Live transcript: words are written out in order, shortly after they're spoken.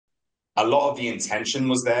A lot of the intention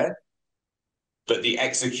was there, but the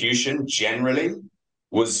execution generally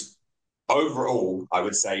was overall, I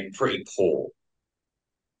would say, pretty poor.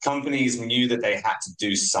 Companies knew that they had to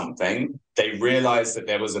do something. They realized that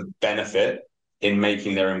there was a benefit in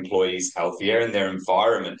making their employees healthier and their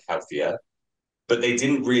environment healthier, but they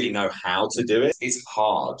didn't really know how to do it. It's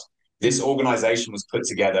hard. This organization was put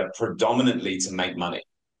together predominantly to make money,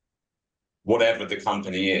 whatever the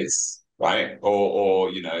company is, right? Or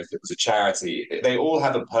if it was a charity, they all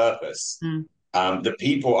have a purpose. Mm. The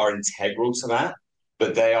people are integral to that,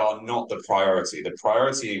 but they are not the priority. The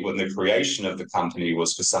priority when the creation of the company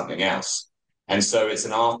was for something else. And so it's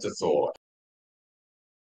an afterthought.